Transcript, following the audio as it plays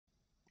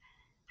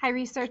Hi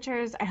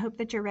researchers, I hope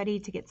that you're ready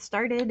to get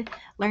started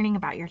learning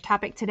about your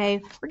topic today.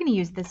 We're going to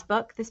use this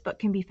book. This book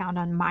can be found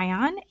on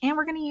Myon, and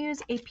we're going to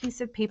use a piece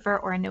of paper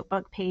or a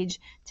notebook page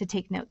to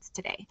take notes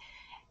today.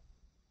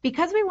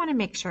 Because we want to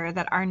make sure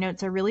that our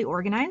notes are really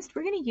organized,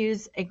 we're going to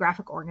use a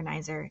graphic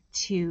organizer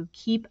to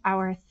keep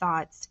our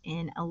thoughts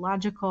in a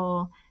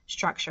logical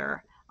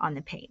structure on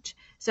the page.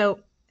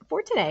 So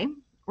for today,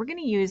 we're going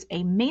to use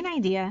a main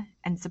idea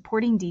and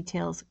supporting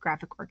details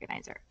graphic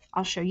organizer.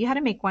 I'll show you how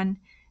to make one.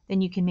 Then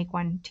you can make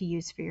one to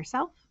use for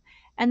yourself.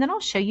 And then I'll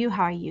show you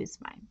how I use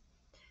mine.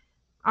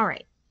 All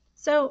right,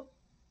 so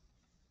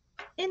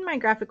in my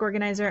graphic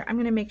organizer, I'm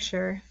going to make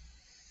sure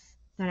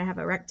that I have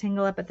a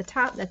rectangle up at the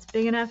top that's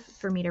big enough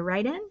for me to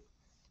write in.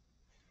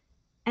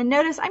 And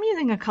notice I'm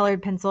using a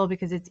colored pencil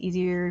because it's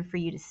easier for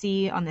you to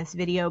see on this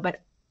video,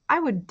 but I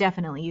would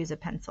definitely use a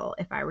pencil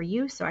if I were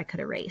you so I could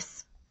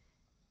erase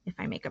if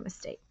I make a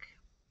mistake.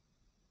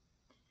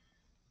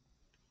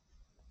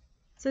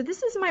 So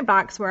this is my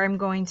box where I'm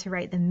going to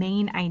write the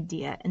main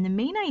idea. And the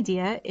main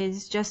idea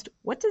is just,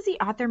 what does the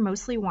author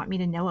mostly want me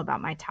to know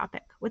about my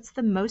topic? What's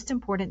the most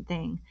important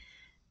thing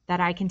that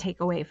I can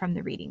take away from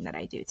the reading that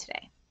I do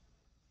today?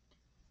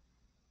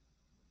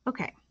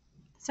 Okay,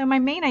 so my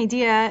main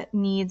idea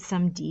needs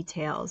some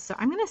details. So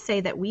I'm going to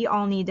say that we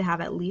all need to have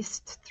at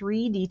least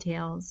 3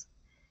 details.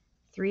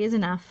 3 is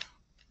enough.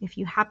 If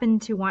you happen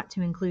to want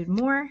to include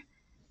more,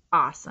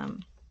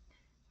 awesome.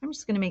 I'm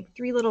just going to make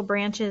 3 little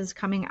branches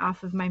coming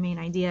off of my main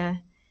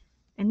idea.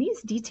 And these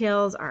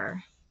details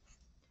are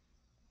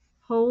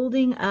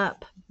holding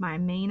up my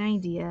main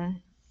idea.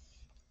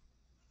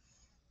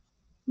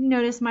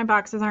 Notice my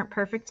boxes aren't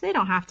perfect. They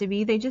don't have to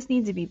be. They just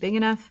need to be big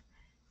enough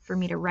for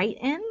me to write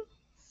in.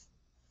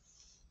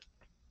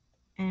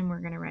 And we're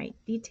going to write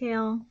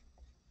detail,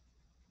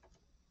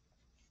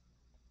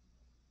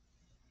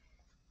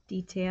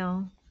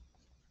 detail,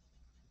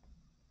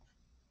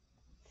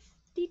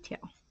 detail.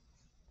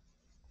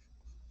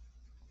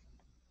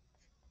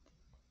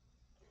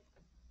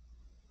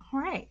 All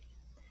right.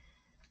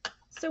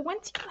 So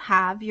once you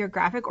have your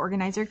graphic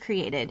organizer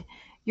created,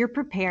 you're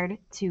prepared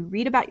to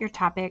read about your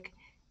topic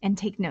and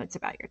take notes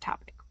about your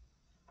topic.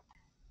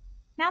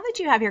 Now that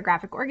you have your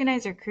graphic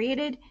organizer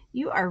created,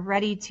 you are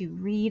ready to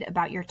read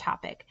about your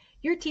topic.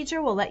 Your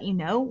teacher will let you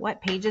know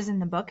what pages in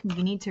the book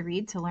you need to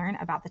read to learn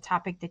about the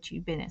topic that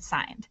you've been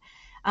assigned.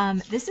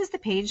 This is the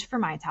page for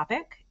my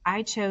topic.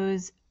 I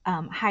chose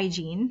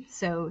hygiene,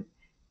 so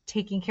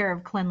taking care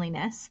of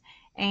cleanliness,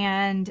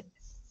 and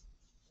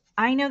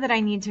I know that I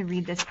need to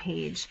read this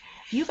page.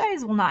 You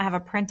guys will not have a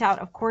printout,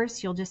 of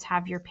course. You'll just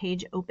have your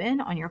page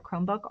open on your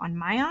Chromebook on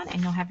Myon,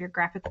 and you'll have your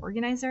graphic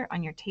organizer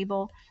on your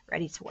table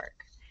ready to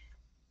work.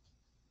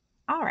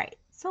 All right,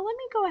 so let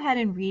me go ahead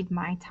and read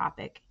my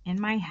topic in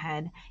my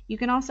head. You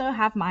can also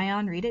have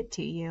Myon read it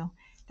to you.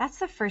 That's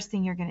the first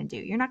thing you're going to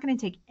do. You're not going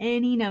to take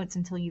any notes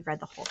until you've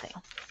read the whole thing.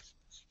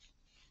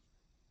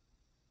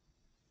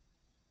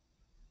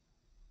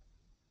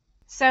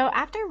 So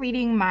after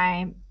reading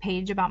my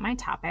page about my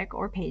topic,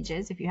 or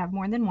pages if you have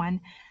more than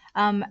one,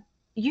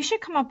 you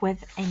should come up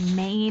with a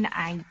main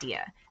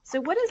idea.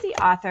 So what does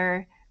the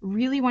author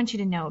really want you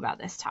to know about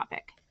this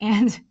topic?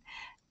 And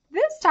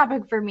this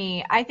topic for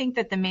me, I think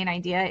that the main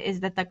idea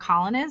is that the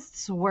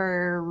colonists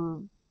were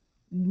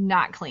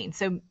not clean.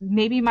 So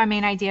maybe my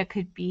main idea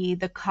could be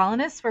the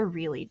colonists were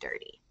really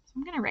dirty. So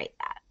I'm going to write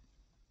that.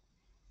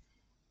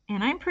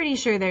 And I'm pretty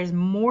sure there's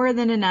more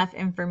than enough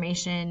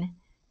information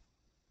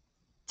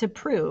to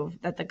prove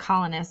that the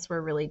colonists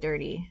were really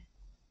dirty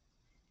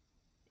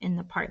in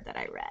the part that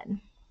I read.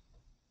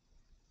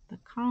 The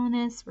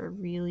colonists were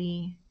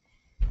really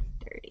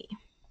dirty.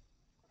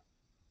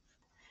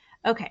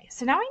 Okay,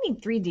 so now I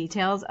need 3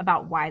 details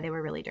about why they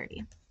were really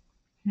dirty.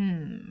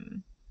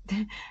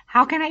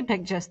 How can I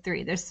pick just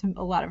 3? There's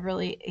a lot of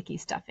really icky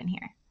stuff in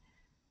here.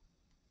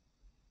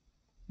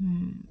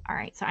 All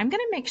right, so I'm going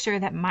to make sure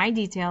that my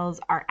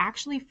details are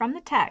actually from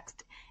the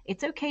text.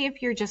 It's okay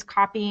if you're just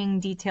copying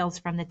details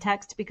from the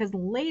text, because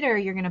later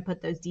you're going to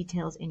put those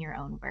details in your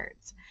own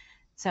words.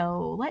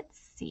 So let's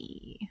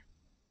see.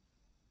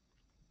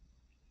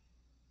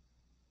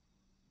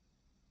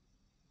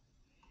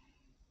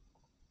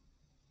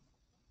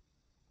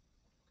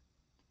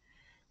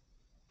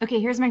 Okay,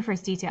 here's my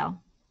first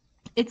detail.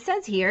 It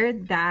says here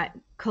that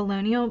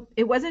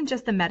it wasn't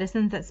just the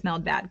medicines that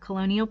smelled bad.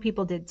 Colonial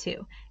people did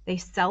too. They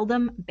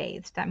seldom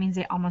bathed. That means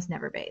they almost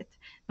never bathed.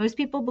 Most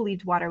people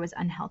believed water was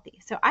unhealthy.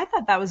 So I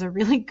thought that was a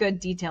really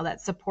good detail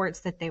that supports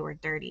that they were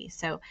dirty.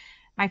 So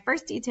my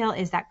first detail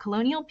is that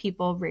colonial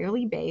people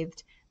rarely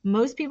bathed.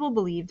 Most people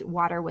believed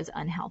water was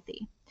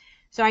unhealthy.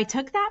 So I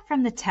took that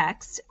from the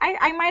text.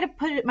 I might have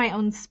put my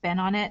own spin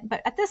on it,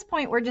 but at this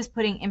point, we're just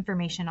putting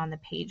information on the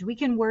page. We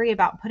can worry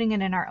about putting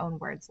it in our own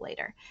words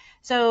later.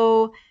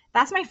 So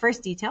that's my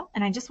first detail,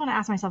 and I just want to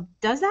ask myself,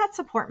 does that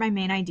support my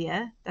main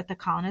idea that the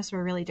colonists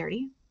were really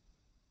dirty?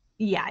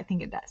 Yeah, I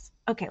think it does.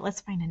 Okay,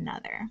 let's find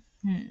another.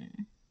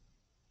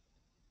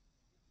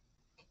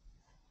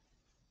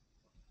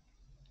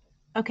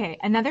 Okay,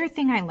 another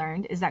thing I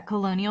learned is that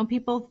colonial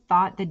people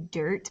thought the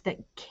dirt that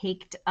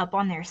caked up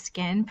on their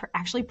skin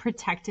actually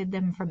protected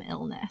them from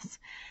illness.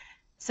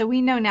 So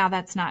we know now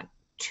that's not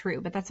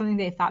true, but that's something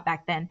they thought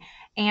back then.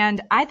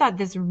 And I thought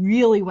this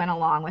really went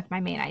along with my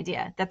main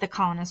idea that the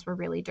colonists were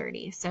really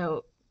dirty.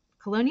 So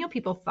colonial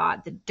people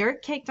thought the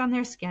dirt caked on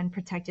their skin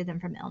protected them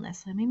from illness.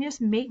 So let me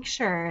just make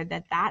sure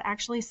that that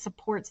actually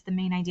supports the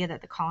main idea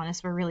that the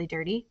colonists were really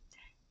dirty.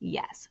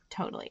 Yes,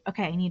 totally.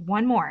 Okay, I need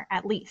one more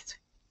at least.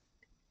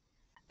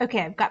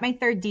 Okay, I've got my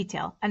third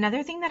detail.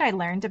 Another thing that I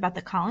learned about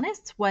the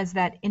colonists was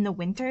that in the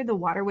winter, the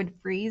water would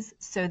freeze,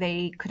 so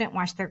they couldn't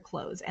wash their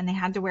clothes, and they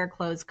had to wear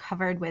clothes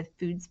covered with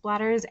food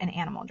splatters and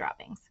animal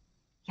droppings.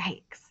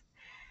 Yikes.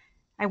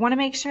 I want to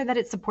make sure that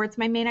it supports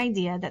my main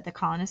idea that the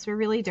colonists were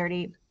really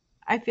dirty.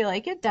 I feel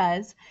like it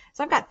does.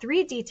 So I've got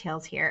three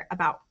details here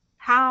about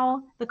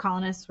how the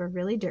colonists were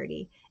really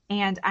dirty,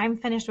 and I'm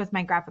finished with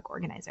my graphic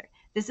organizer.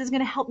 This is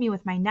going to help me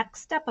with my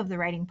next step of the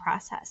writing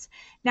process.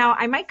 Now,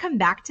 I might come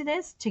back to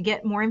this to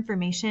get more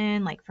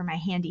information, like for my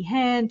handy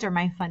hint or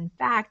my fun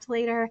fact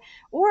later,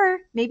 or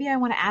maybe I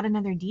want to add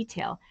another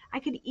detail. I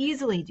could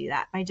easily do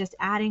that by just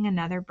adding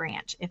another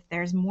branch. If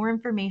there's more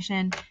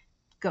information,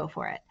 go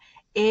for it.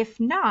 If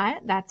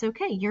not, that's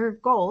okay. Your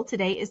goal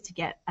today is to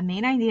get a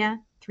main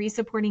idea, three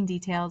supporting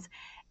details.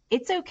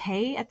 It's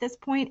okay at this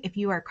point if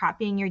you are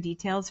copying your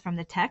details from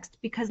the text,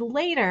 because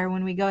later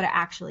when we go to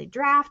actually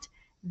draft,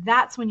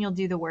 that's when you'll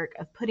do the work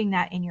of putting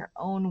that in your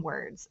own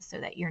words so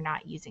that you're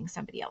not using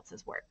somebody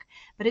else's work.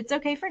 But it's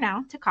okay for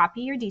now to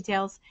copy your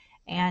details,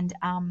 and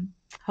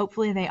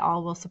hopefully they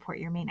all will support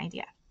your main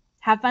idea.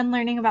 Have fun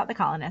learning about the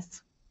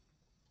colonists.